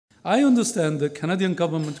I understand the Canadian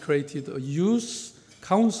government created a youth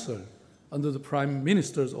council under the Prime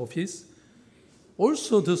Minister's office.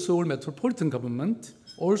 Also, the Seoul Metropolitan Government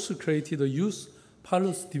also created a youth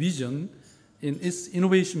policy division in its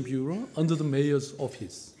Innovation Bureau under the Mayor's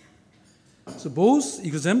office. So both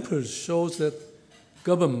examples show that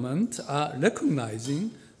government are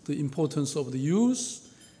recognizing the importance of the youth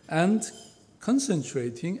and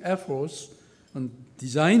concentrating efforts on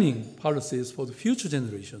designing policies for the future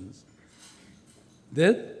generations.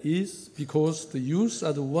 That is because the youth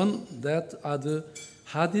are the ones that are the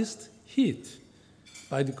hardest hit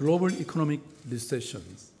by the global economic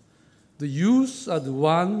recessions. The youth are the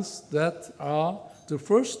ones that are the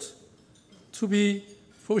first to be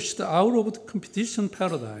pushed out of the competition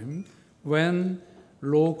paradigm when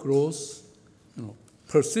low growth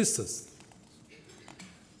persists.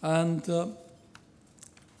 And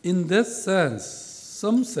in that sense,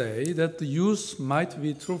 some say that the youth might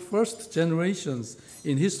be the first generations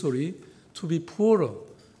in history to be poorer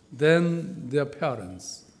than their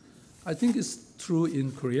parents. I think it's true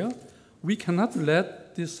in Korea. We cannot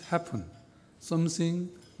let this happen. Something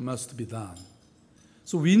must be done.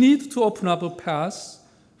 So we need to open up a path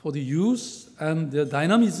for the youth and their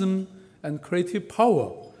dynamism and creative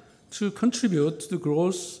power to contribute to the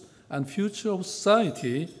growth and future of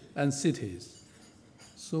society and cities.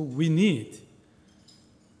 So we need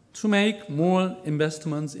to make more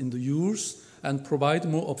investments in the youth and provide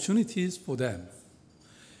more opportunities for them.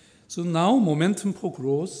 So now momentum for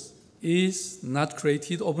growth is not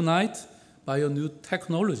created overnight by a new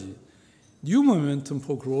technology. New momentum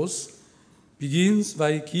for growth begins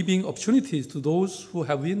by giving opportunities to those who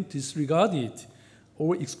have been disregarded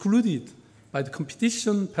or excluded by the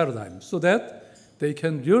competition paradigm so that they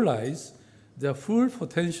can realize their full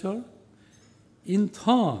potential. In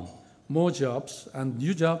turn, more jobs and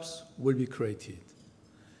new jobs will be created.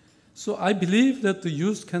 So I believe that the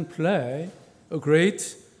youth can play a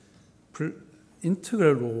great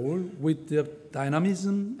integral role with their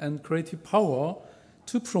dynamism and creative power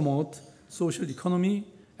to promote social economy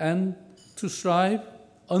and to thrive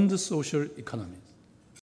on the social economy.